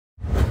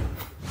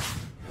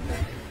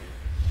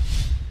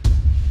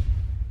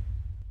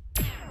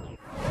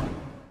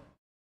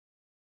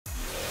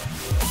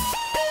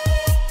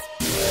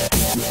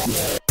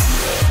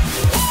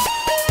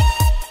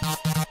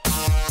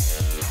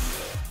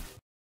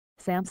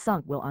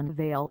Samsung will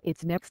unveil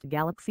its next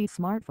Galaxy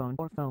smartphone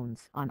or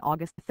phones on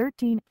August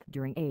 13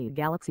 during a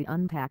Galaxy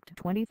Unpacked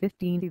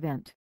 2015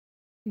 event.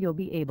 You'll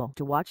be able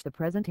to watch the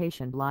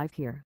presentation live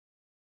here.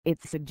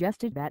 It's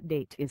suggested that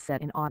date is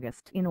set in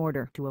August in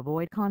order to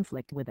avoid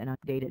conflict with an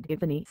updated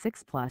iPhone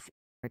 6 Plus,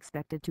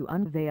 expected to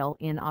unveil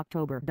in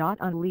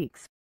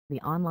October.OnLeaks, the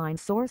online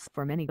source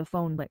for many a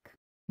phone leak,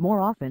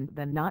 more often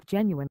than not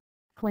genuine,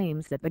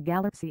 claims that the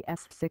Galaxy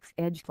S6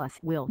 Edge Plus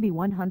will be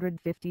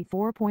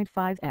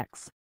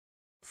 154.5x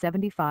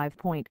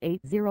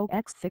 75.80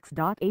 x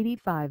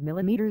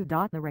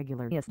 6.85mm. The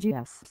regular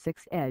S6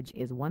 Edge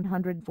is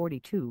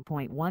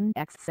 142.1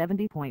 x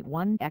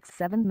 70.1 x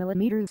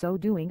 7mm. So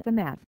doing the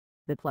math,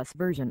 the Plus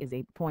version is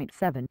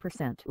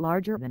 8.7%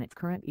 larger than its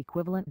current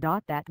equivalent.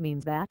 That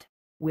means that,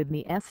 with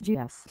the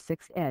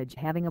S6 Edge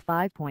having a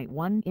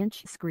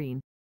 5.1-inch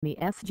screen, the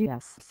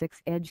S6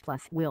 Edge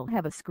Plus will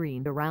have a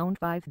screen around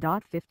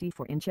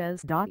 5.54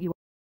 inches. You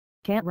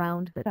can't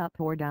round it up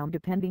or down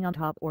depending on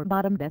top or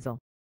bottom bezel.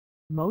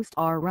 Most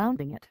are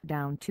rounding it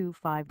down to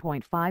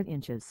 5.5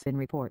 inches in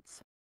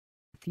reports.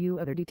 Few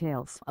other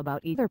details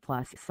about either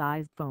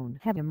plus-sized phone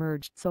have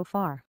emerged so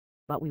far,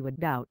 but we would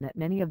doubt that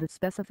many of the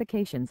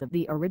specifications of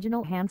the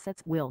original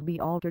handsets will be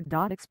altered.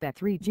 Expect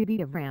 3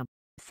 GB of RAM,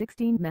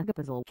 16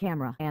 megapixel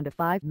camera and a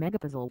 5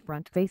 megapixel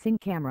front-facing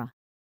camera.